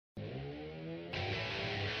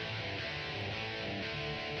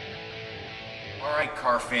All right,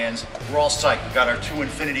 car fans, we're all psyched. We got our two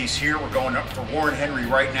Infinities here. We're going up for Warren Henry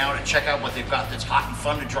right now to check out what they've got that's hot and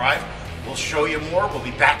fun to drive. We'll show you more. We'll be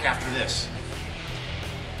back after this.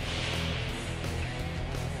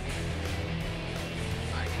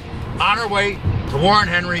 On our way to Warren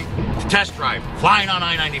Henry to test drive, flying on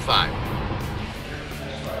I-95.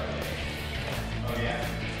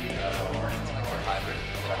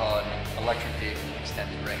 Electric vehicle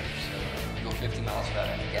extended range, so you go 50 miles without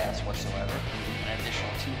any gas whatsoever, an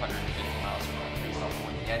additional 250 miles based on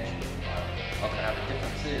board the engine. Okay. Now the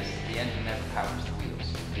difference is the engine never powers the wheels.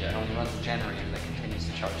 It only runs a generator that continues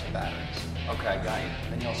to charge the batteries. Okay, got you.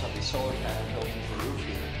 Then you also have the solar panel built into the roof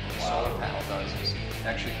here. What the solar panel does is it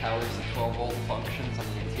actually powers the 12-volt functions on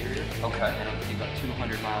the interior. Okay. And it'll give you about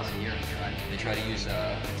 200 miles a year. They try to use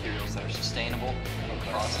materials that are sustainable. The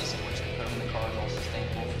process in which they put them in the car is all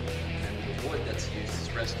sustainable. Wood that's used is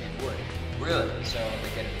rescued wood. Really? So they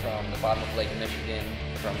get it from the bottom of Lake Michigan,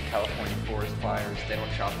 from California forest fires. They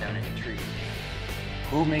don't chop down any trees.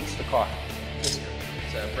 Who makes the car? Fisker.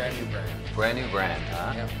 It's a brand new brand. Brand new brand,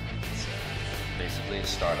 huh? Yeah. It's basically a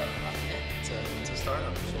startup. Huh? Yeah, it's a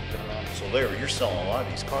startup. So Larry, you're selling a lot of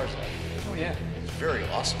these cars out here. Oh yeah. It's a very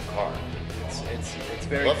awesome car. It's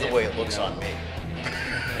very. I love the way it looks on me.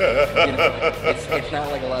 It's not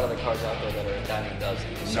like a lot of the cars out there that are a dime a dozen.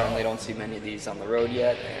 You certainly don't see many of these on the road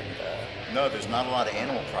yet, and no, there's not a lot of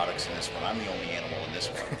animal products in this one. I'm the only animal in this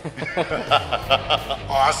one.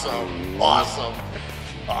 Awesome, awesome,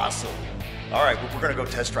 awesome. All right, we're gonna go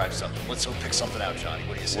test drive something. Let's go pick something out, Johnny.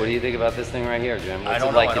 What do you say? What do you think about this thing right here, Jim? What's I don't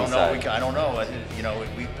it know. like I don't inside? know. I don't know. You know,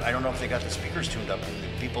 I don't know if they got the speakers tuned up and the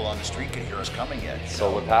people on the street can hear us coming yet.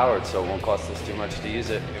 Solar powered, so it won't cost us too much to use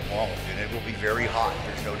it. It won't, and it will be very hot.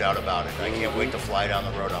 There's no doubt about it. I can't wait to fly down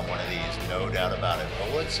the road on one of these. No doubt about it.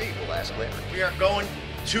 Well, let's see. We'll ask Larry. We are going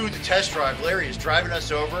to the test drive. Larry is driving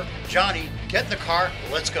us over. Johnny, get in the car.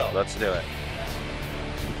 Let's go. Let's do it.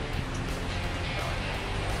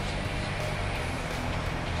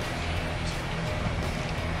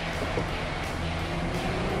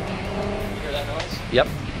 Yep.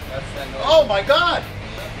 that's that noise. Oh my God!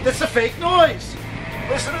 That's a fake noise!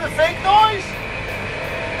 Listen to the fake noise!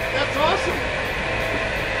 That's awesome!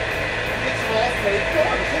 It's all fake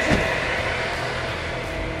noise, isn't it?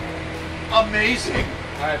 Amazing!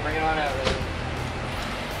 All right, bring it on out, Ray.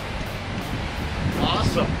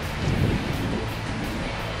 Awesome!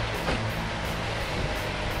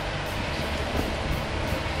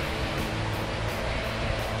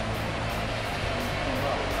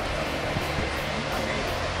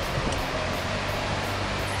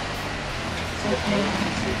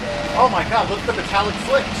 Oh my God, look at the metallic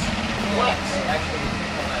flicks. Actually, we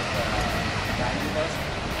call that diamond dust.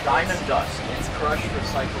 Diamond dust. It's crushed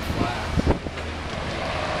recycled glass.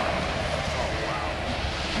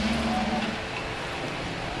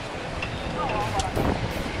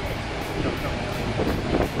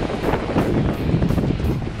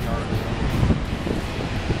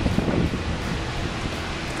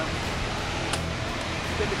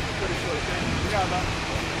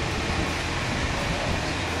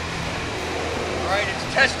 All right,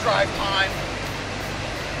 it's test drive time.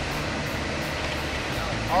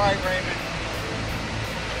 All right, Raymond.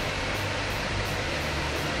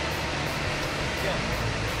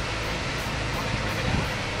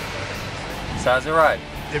 How's it ride?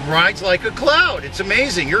 It rides like a cloud. It's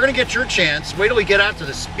amazing. You're going to get your chance. Wait till we get out to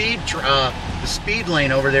the speed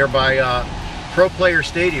lane over there by Pro Player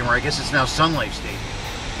Stadium, or I guess it's now Sun Life Stadium.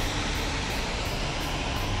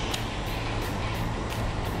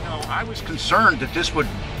 You know, I was concerned that this would,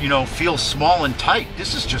 you know, feel small and tight.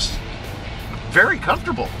 This is just very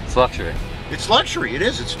comfortable. It's luxury. It's luxury. It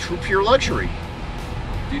is. It's true pure luxury.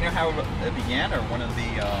 Do you know how it began, or one of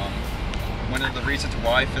the reasons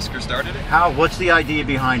why Fisker started it? How? What's the idea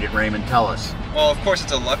behind it, Raymond? Tell us. Well, of course,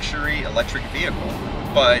 it's a luxury electric vehicle,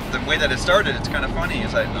 but the way that it started, it's kind of funny,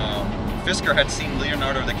 is that Fisker had seen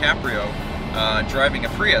Leonardo DiCaprio driving a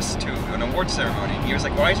Prius to an award ceremony. He was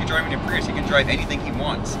like, why is he driving a Prius? He can drive anything he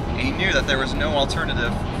wants. And he knew that there was no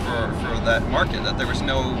alternative for that market, that there was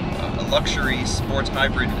no luxury sports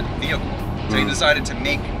hybrid vehicle. So he decided to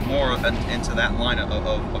make more into that line of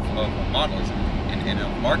models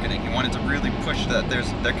in marketing. He wanted to really push that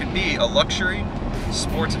there could be a luxury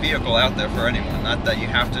sports vehicle out there for anyone. Not that you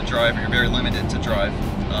have to drive, or you're very limited to drive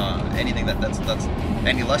anything that's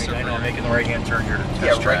any lesser. I know, I'm making the right-hand turn here to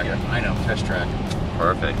test track. Right. I know, test track.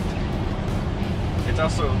 Perfect. It's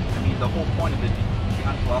also, I mean, the whole point of it,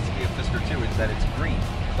 the philosophy of Fisker too, is that it's green.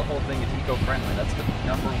 The whole thing is eco-friendly. That's the #1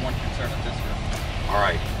 concern of Fisker. All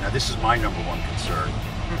right, now this is my #1 concern.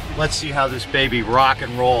 Let's see how this baby rock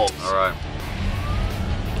and rolls. All right.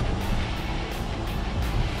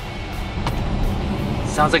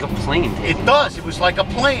 Sounds like a plane. It does. It was like a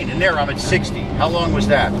plane. And there, I'm at 60. How long was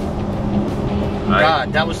that?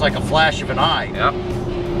 God, that was like a flash of an eye. Yep.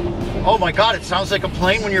 Oh my God, it sounds like a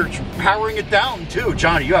plane when you're powering it down too.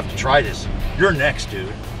 Johnny, you have to try this. You're next,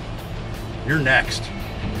 dude. You're next.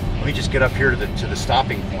 Let me just get up here to the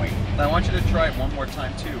stopping point. I want you to try it one more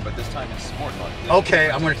time too, but this time in sport mode. Okay,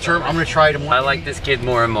 I'm gonna try it in one. I like this kid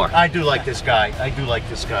more and more. I do like this guy. I do like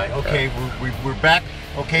this guy. Okay, we're back.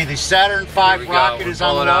 Okay, the Saturn V rocket is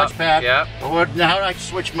on the launch pad. Yep. Now I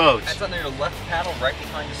switch modes. That's on your left paddle right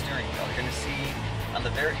behind the steering wheel. You're gonna see on the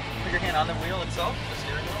very, put your hand on the wheel itself, the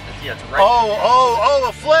steering wheel. Yeah, it's right. Oh,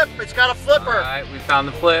 a flip. It's got a flipper. All right, we found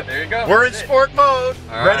the flip. There you go. We're in sport mode.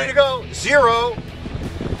 All Ready right. to go. 0.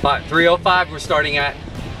 305 we're starting at.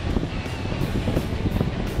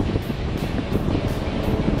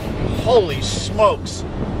 Holy smokes.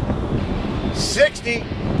 60.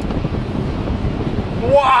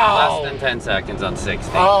 Wow. Less than 10 seconds on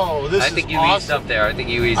 60. Oh, this I is think you awesome. eased up there. I think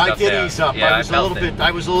you eased up there. I did ease up. Yeah, I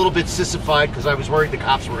was a little bit sissified because I was worried the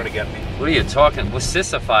cops were going to get me. What are you talking? What's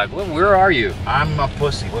sissified? Where are you? I'm a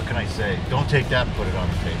pussy. What can I say? Don't take that and put it on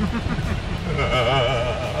the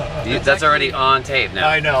tape. That's already on tape now.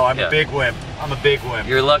 I know. I'm a big wimp. I'm a big wimp.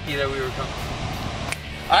 You're lucky that we were coming.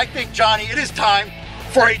 I think, Johnny, it is time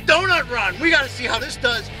for a donut run. We got to see how this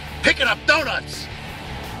does picking up donuts.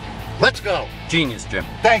 Let's go. Genius, Jim.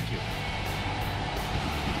 Thank you.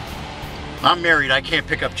 I'm married. I can't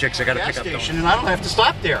pick up chicks. I got to pick up donuts. And I don't have to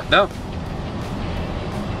stop there. No.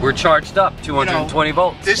 We're charged up, 220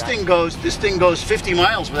 volts. This thing goes 50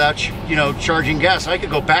 miles without charging gas. I could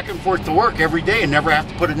go back and forth to work every day and never have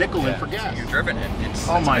to put a nickel in for gas. You've driven it. It's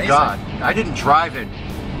my amazing. God. I didn't drive it.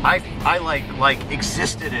 I like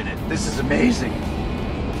existed in it. This is amazing.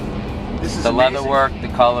 This is the amazing. leather work, the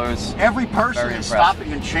colors. Every person Very is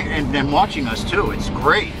impressive. stopping and watching us too. It's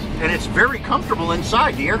great. And it's very comfortable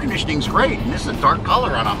inside. The air conditioning's great. And this is a dark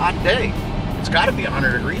color on a hot day. It's got to be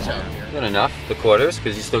 100 degrees out here. Good enough, the quarters,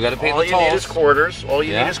 because you still got to pay All the you tolls. need is quarters. All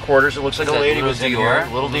you need is quarters. It looks like a lady was in here.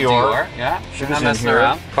 Little Dior. Yeah, She not was in messing here.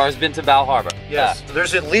 around. Car's been to Bal Harbor. Yes.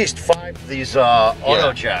 There's at least 5 of these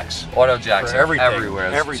auto jacks. Auto jacks For are everything.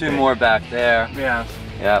 everywhere. There's Everything. 2 more back there. Yeah.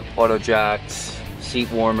 Yeah, auto jacks,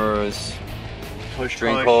 seat warmers, Push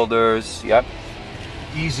drink holders. Yep.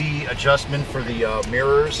 Easy adjustment for the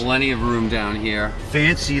mirrors. Plenty of room down here.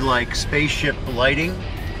 Fancy like spaceship lighting.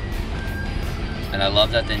 And I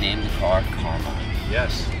love that they named the car Karma.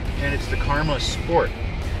 Yes. And it's the Karma Sport.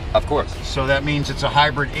 Of course. So that means it's a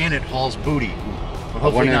hybrid and it hauls booty. But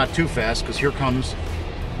hopefully not too fast because here comes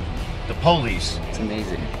the police. It's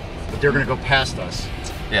amazing. But they're going to go past us.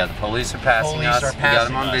 Yeah, the police are passing Police us. are We got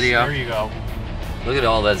passing them on us. video. There you go. Look at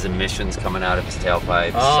all those emissions coming out of his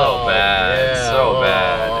tailpipe. Oh, so bad. yeah. So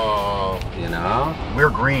bad. Oh. You know? We're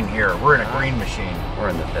green here. We're in a green machine. We're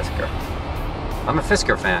in the Fisker. I'm a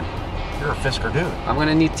Fisker fan. You're a Fisker dude. I'm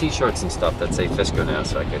gonna need t-shirts and stuff that say Fisker now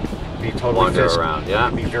so I could Be totally wander Fisker. around.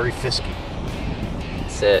 Yeah. Be very Fisky.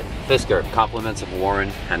 That's it. Fisker, compliments of Warren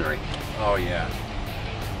Henry. Oh yeah.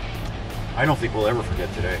 I don't think we'll ever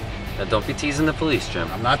forget today. Now don't be teasing the police, Jim.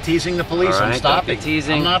 I'm not teasing the police. All I'm right, stopping. don't be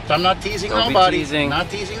teasing. I'm not teasing Don't be nobody. teasing. Not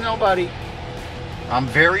teasing nobody. I'm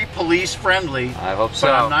very police friendly. I hope so.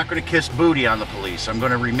 But I'm not going to kiss booty on the police. I'm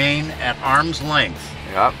going to remain at arm's length.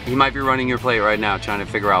 Yep. He might be running your plate right now, trying to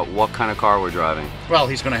figure out what kind of car we're driving. Well,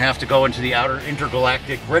 he's going to have to go into the outer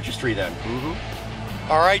intergalactic registry then.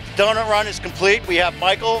 Mm-hmm. All right, the donut run is complete. We have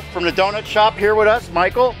Michael from the donut shop here with us.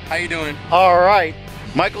 Michael. How you doing? All right.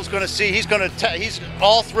 Michael's going to see. He's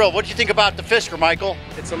all thrilled. What do you think about the Fisker, Michael?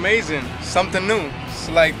 It's amazing. Something new. It's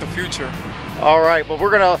like the future. All right. Well,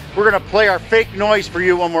 we're gonna play our fake noise for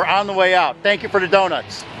you when we're on the way out. Thank you for the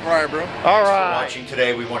donuts. All right, bro. All Thanks right. for watching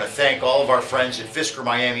today. We want to thank all of our friends at Fisker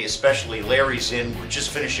Miami, especially Larry Zinn. We're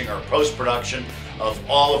just finishing our post-production of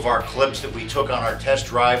all of our clips that we took on our test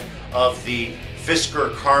drive of the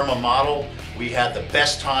Firker Karma model. We had the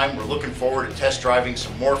best time. We're looking forward to test driving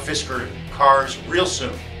some more Fisker cars real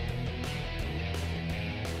soon.